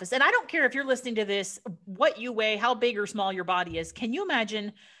doctor's office, and I don't care if you're listening to this, what you weigh, how big or small your body is. Can you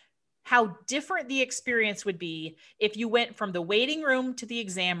imagine how different the experience would be if you went from the waiting room to the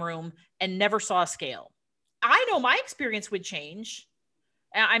exam room and never saw a scale? I know my experience would change.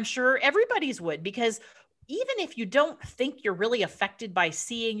 I'm sure everybody's would, because even if you don't think you're really affected by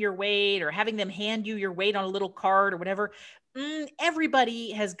seeing your weight or having them hand you your weight on a little card or whatever,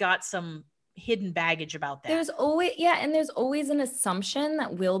 everybody has got some hidden baggage about that. There's always an assumption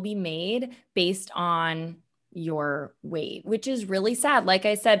that will be made based on your weight, which is really sad. Like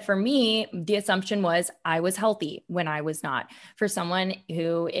I said, for me, the assumption was I was healthy when I was not. For someone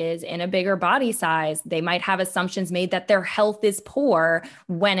who is in a bigger body size, they might have assumptions made that their health is poor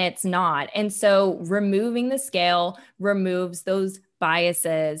when it's not. And so removing the scale removes those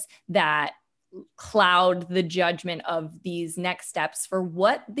biases that cloud the judgment of these next steps for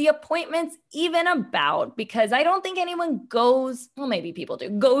what the appointment's even about. Because I don't think anyone goes, well, maybe people do,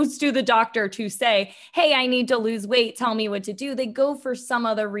 goes to the doctor to say, hey, I need to lose weight. Tell me what to do. They go for some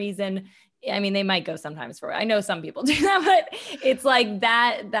other reason. I mean, they might go sometimes for it. I know some people do that, but it's like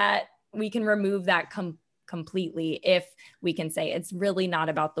that we can remove that completely if we can say it's really not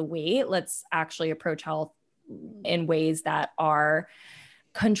about the weight. Let's actually approach health in ways that are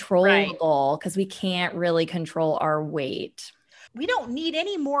controllable, because we can't really control our weight. We don't need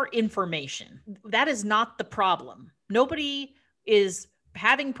any more information. That is not the problem. Nobody is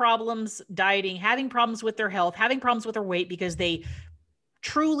having problems dieting, having problems with their health, having problems with their weight because they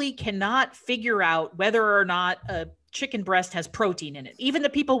truly cannot figure out whether or not a chicken breast has protein in it. Even the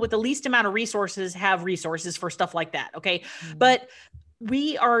people with the least amount of resources have resources for stuff like that. Okay. But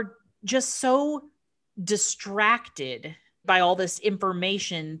we are just so distracted by all this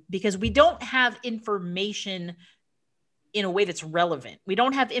information because we don't have information in a way that's relevant. We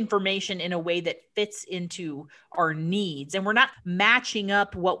don't have information in a way that fits into our needs. And we're not matching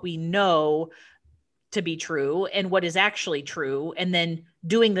up what we know to be true and what is actually true, and then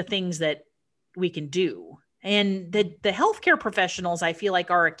doing the things that we can do. And the healthcare professionals, I feel like,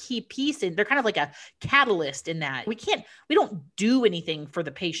 are a key piece, and they're kind of like a catalyst in that. We don't do anything for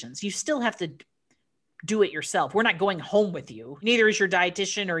the patients. You still have to do it yourself. We're not going home with you. Neither is your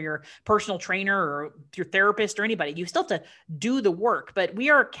dietitian or your personal trainer or your therapist or anybody. You still have to do the work, but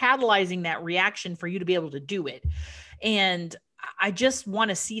we are catalyzing that reaction for you to be able to do it. And I just want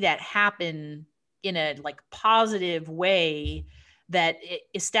to see that happen in a like positive way that it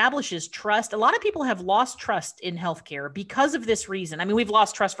establishes trust. A lot of people have lost trust in healthcare because of this reason. I mean, we've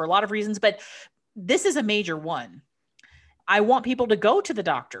lost trust for a lot of reasons, but this is a major one. I want people to go to the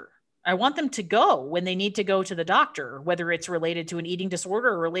doctor. I want them to go when they need to go to the doctor, whether it's related to an eating disorder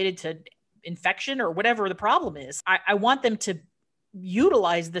or related to infection or whatever the problem is. I want them to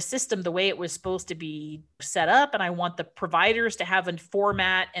utilize the system the way it was supposed to be set up. And I want the providers to have a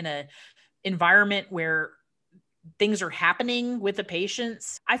format and an environment where things are happening with the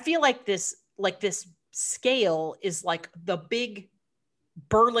patients. I feel like this scale is like the big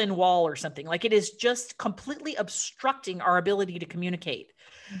Berlin Wall or something. Like it is just completely obstructing our ability to communicate.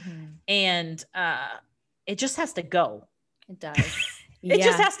 And it just has to go. It does. It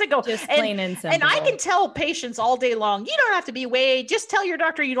just has to go. Just plain and simple. And I can tell patients all day long, you don't have to be weighed. Just tell your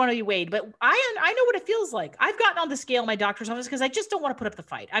doctor you don't want to be weighed. But I know what it feels like. I've gotten on the scale in my doctor's office because I just don't want to put up the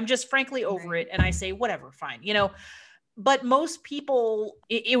fight. I'm just frankly over it. And I say, whatever, fine. You know, But most people,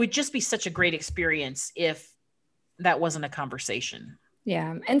 it would just be such a great experience if that wasn't a conversation.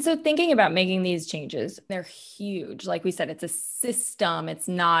 Yeah. And so thinking about making these changes, they're huge. Like we said, it's a system. It's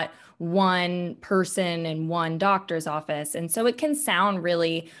not one person in one doctor's office. And so it can sound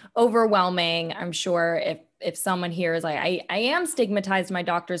really overwhelming. I'm sure if someone here is like, I am stigmatized in my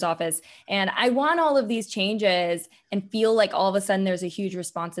doctor's office and I want all of these changes and feel like all of a sudden there's a huge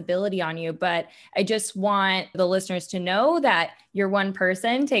responsibility on you. But I just want the listeners to know that you're one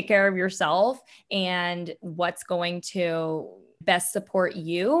person, take care of yourself and what's going to best support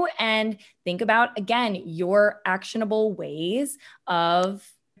you, and think about, again, your actionable ways of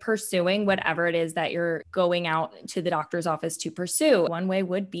pursuing whatever it is that you're going out to the doctor's office to pursue. One way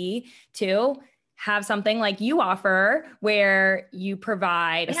would be to have something like you offer where you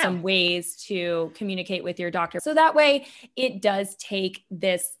provide some ways to communicate with your doctor. So that way it does take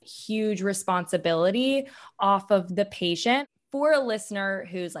this huge responsibility off of the patient. For a listener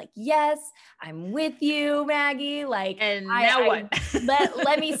who's like, yes, I'm with you, Maggie. Like, and now what?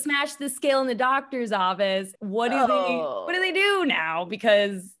 let me smash the scale in the doctor's office. What do they do now?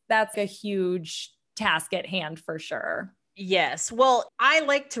 Because that's a huge task at hand for sure. Yes. Well, I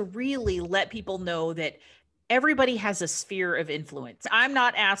like to really let people know that everybody has a sphere of influence. I'm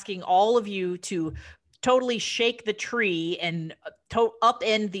not asking all of you to totally shake the tree and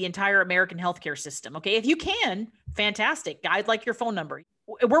upend the entire American healthcare system. Okay. If you can, fantastic. I'd like your phone number.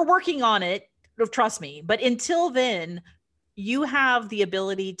 We're working on it. Trust me. But until then, you have the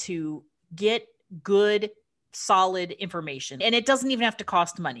ability to get good, solid information. And it doesn't even have to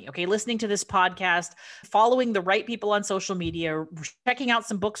cost money. Okay. Listening to this podcast, following the right people on social media, checking out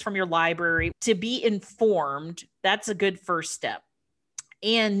some books from your library to be informed. That's a good first step.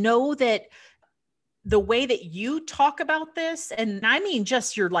 And know that the way that you talk about this, and I mean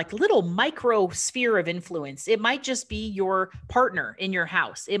just your like little micro sphere of influence, it might just be your partner in your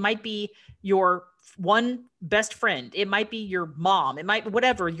house. It might be your one best friend. It might be your mom. It might,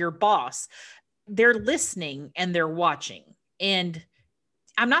 whatever, your boss. They're listening and they're watching. And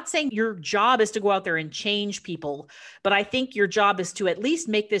I'm not saying your job is to go out there and change people, but I think your job is to at least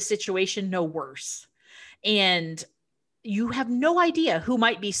make this situation no worse. And you have no idea who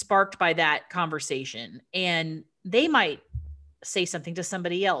might be sparked by that conversation. And they might say something to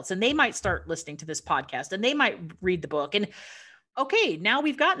somebody else and they might start listening to this podcast and they might read the book. And okay, now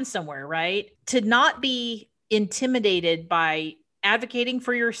we've gotten somewhere, right? To not be intimidated by advocating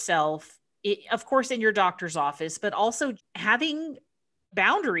for yourself, of course, in your doctor's office, but also having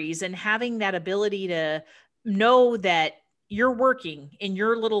boundaries and having that ability to know that you're working in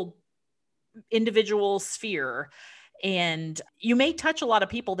your little individual sphere. And you may touch a lot of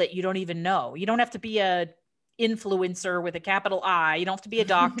people that you don't even know. You don't have to be a influencer with a capital I. You don't have to be a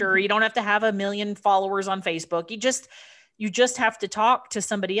doctor. You don't have to have 1 million followers on Facebook. You just have to talk to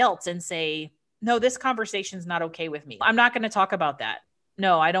somebody else and say, no, this conversation is not okay with me. I'm not going to talk about that.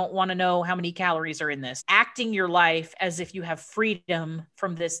 No, I don't want to know how many calories are in this. Acting your life as if you have freedom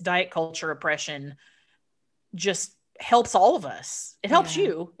from this diet culture oppression just helps all of us. It helps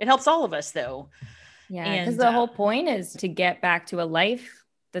you. It helps all of us though. Yeah, because the whole point is to get back to a life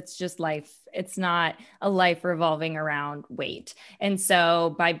that's just life. It's not a life revolving around weight. And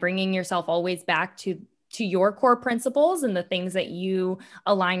so by bringing yourself always back to your core principles and the things that you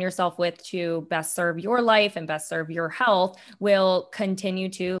align yourself with to best serve your life and best serve your health will continue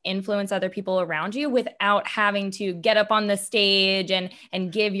to influence other people around you without having to get up on the stage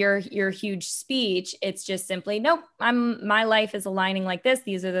and give your huge speech. It's just simply, nope, my life is aligning like this.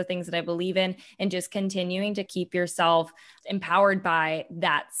 These are the things that I believe in, and just continuing to keep yourself empowered by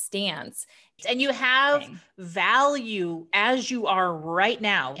that stance. And you have value as you are right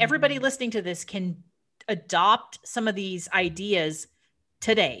now. Everybody listening to this can adopt some of these ideas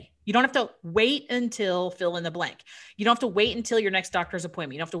today. You don't have to wait until fill in the blank. You don't have to wait until your next doctor's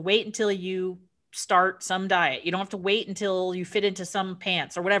appointment. You don't have to wait until you start some diet. You don't have to wait until you fit into some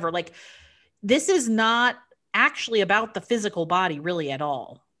pants or whatever. Like, this is not actually about the physical body really at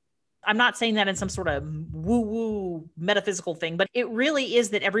all. I'm not saying that in some sort of woo-woo metaphysical thing, but it really is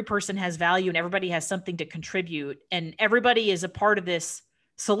that every person has value and everybody has something to contribute, and everybody is a part of this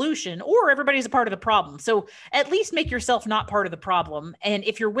solution, or everybody's a part of the problem. So at least make yourself not part of the problem. And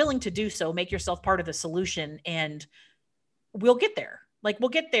if you're willing to do so, make yourself part of the solution, and we'll get there. Like, we'll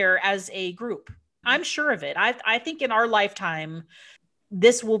get there as a group. I'm sure of it. I think in our lifetime,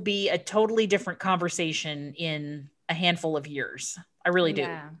 this will be a totally different conversation in a handful of years. I really do.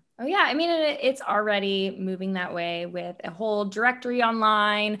 Oh yeah. I mean, it's already moving that way with a whole directory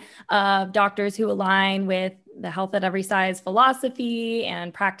online of doctors who align with the health at every size philosophy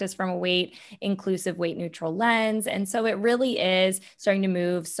and practice from a weight inclusive, weight neutral lens. And so it really is starting to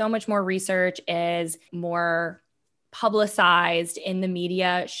move. So much more research is more publicized in the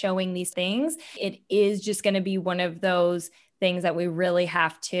media showing these things. It is just going to be one of those things that we really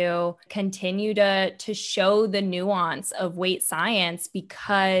have to continue to show the nuance of weight science,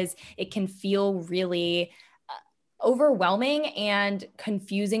 because it can feel really overwhelming and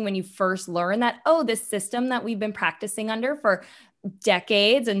confusing when you first learn that, oh, this system that we've been practicing under for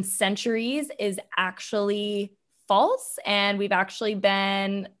decades and centuries is actually false. And we've actually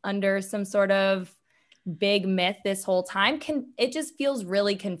been under some sort of big myth this whole time. It just feels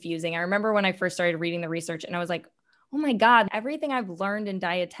really confusing. I remember when I first started reading the research and I was like, oh my God, everything I've learned in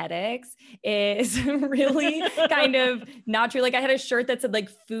dietetics is really kind of not true. Like I had a shirt that said like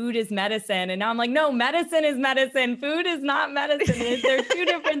food is medicine. And now I'm like, no, medicine is medicine. Food is not medicine. They're two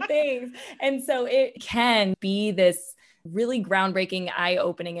different things. And so it can be this really groundbreaking,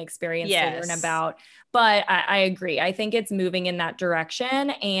 eye-opening experience to learn about. But I agree. I think it's moving in that direction,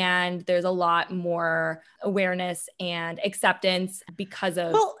 and there's a lot more awareness and acceptance because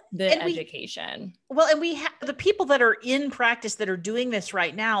of the education. And we have the people that are in practice that are doing this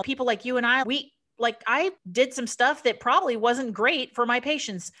right now, people like you and I did some stuff that probably wasn't great for my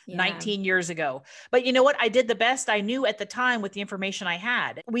patients 19 years ago. But you know what? I did the best I knew at the time with the information I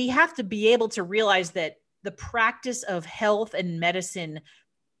had. We have to be able to realize that the practice of health and medicine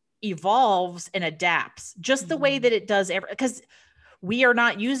evolves and adapts just the way that it does because we are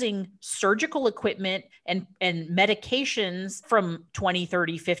not using surgical equipment and medications from 20,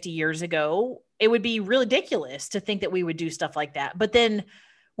 30, 50 years ago. It would be ridiculous to think that we would do stuff like that. But then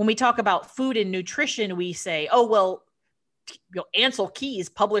when we talk about food and nutrition, we say, oh, well, Ansel Keys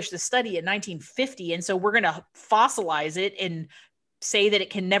published a study in 1950. And so we're going to fossilize it and say that it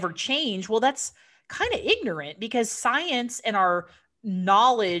can never change. Well, that's kind of ignorant, because science and our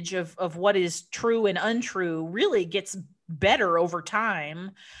knowledge of what is true and untrue really gets better over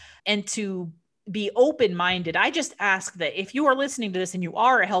time. And to be open-minded, I just ask that if you are listening to this and you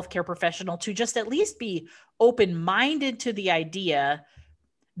are a healthcare professional, to just at least be open-minded to the idea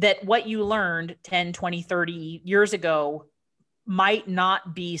that what you learned 10, 20, 30 years ago might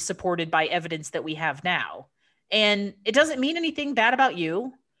not be supported by evidence that we have now. And it doesn't mean anything bad about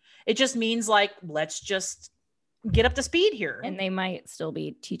you. It just means like, let's just get up to speed here. And they might still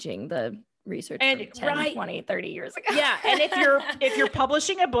be teaching the research and from 10, 20, 30 years ago. Yeah. And if you're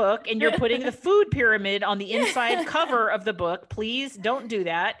publishing a book and you're putting the food pyramid on the inside cover of the book, please don't do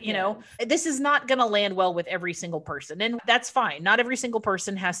that. You know, this is not going to land well with every single person. And that's fine. Not every single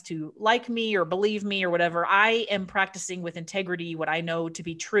person has to like me or believe me or whatever. I am practicing with integrity what I know to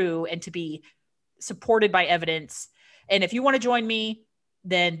be true and to be supported by evidence. And if you want to join me,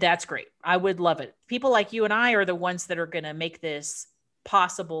 then that's great. I would love it. People like you and I are the ones that are going to make this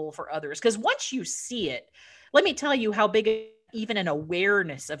possible for others. Because once you see it, let me tell you how big even an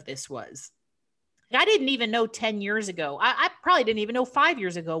awareness of this was. I didn't even know 10 years ago. I probably didn't even know 5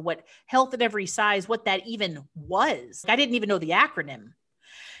 years ago what health at every size, what that even was. I didn't even know the acronym.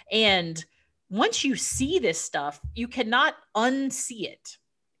 And once you see this stuff, you cannot unsee it.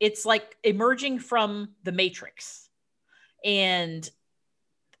 It's like emerging from the Matrix. And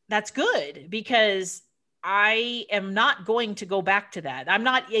that's good, because I am not going to go back to that. I'm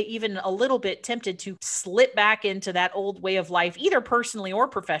not even a little bit tempted to slip back into that old way of life, either personally or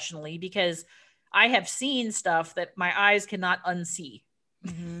professionally, because I have seen stuff that my eyes cannot unsee.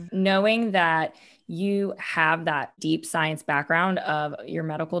 Mm-hmm. Knowing that you have that deep science background of your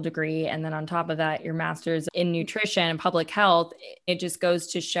medical degree, and then on top of that, your master's in nutrition and public health, it just goes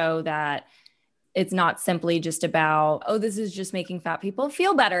to show that it's not simply just about, oh, this is just making fat people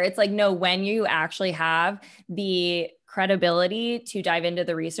feel better. It's like, no, when you actually have the credibility to dive into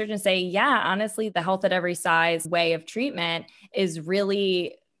the research and say, yeah, honestly, the health at every size way of treatment is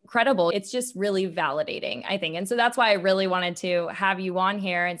really credible. It's just really validating, I think. And so that's why I really wanted to have you on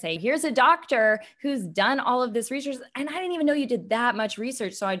here and say, here's a doctor who's done all of this research. And I didn't even know you did that much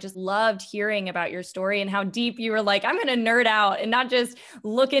research. So I just loved hearing about your story and how deep you were like, I'm going to nerd out and not just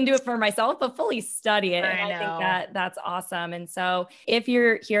look into it for myself, but fully study it. And I think that's awesome. And so if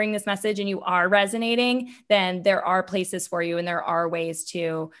you're hearing this message and you are resonating, then there are places for you and there are ways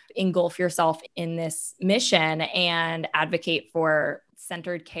to engulf yourself in this mission and advocate for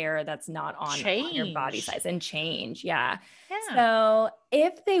centered care that's not on your body size and change. Yeah. So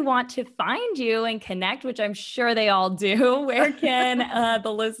if they want to find you and connect, which I'm sure they all do, where can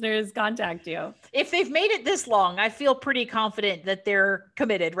the listeners contact you? If they've made it this long, I feel pretty confident that they're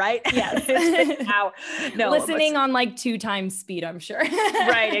committed, right? Yes. Now, no, listening on like 2 times speed, I'm sure.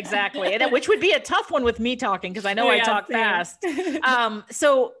 Right, exactly. And which would be a tough one with me talking, because I know I talk fast.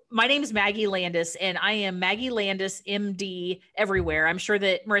 So my name is Maggie Landis, and I am Maggie Landis, MD, everywhere. I'm sure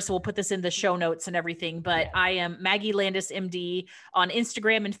that Marissa will put this in the show notes and everything, but I am Maggie Landis, MD, on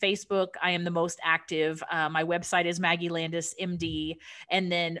Instagram and Facebook. I am the most active. My website is Maggie Landis, MD. And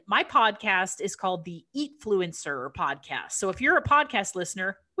then my podcast is called the Eatfluencer Podcast. So if you're a podcast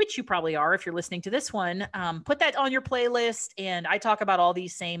listener, which you probably are if you're listening to this one, put that on your playlist. And I talk about all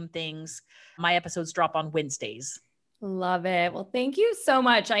these same things. My episodes drop on Wednesdays. Love it. Well, thank you so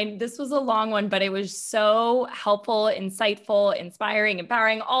much. This was a long one, but it was so helpful, insightful, inspiring,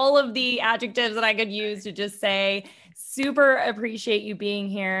 empowering, all of the adjectives that I could use to just say. Super appreciate you being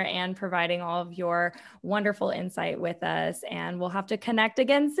here and providing all of your wonderful insight with us. And we'll have to connect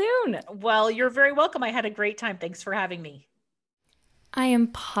again soon. Well, you're very welcome. I had a great time. Thanks for having me. I am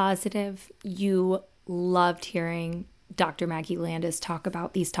positive you loved hearing Dr. Maggie Landis talk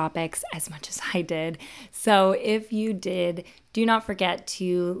about these topics as much as I did. So if you did, do not forget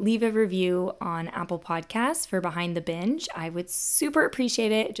to leave a review on Apple Podcasts for Behind the Binge. I would super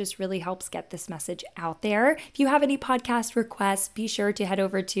appreciate it. It just really helps get this message out there. If you have any podcast requests, be sure to head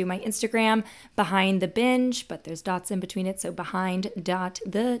over to my Instagram, Behind the Binge, but there's dots in between it, so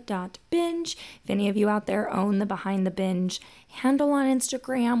behind.the.binge. If any of you out there own the Behind the Binge handle on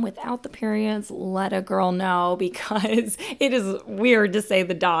Instagram without the periods, let a girl know, because it is weird to say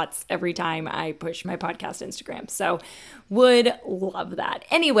the dots every time I push my podcast Instagram. So would love that.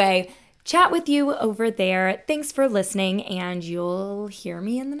 Anyway, chat with you over there. Thanks for listening, and you'll hear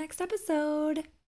me in the next episode.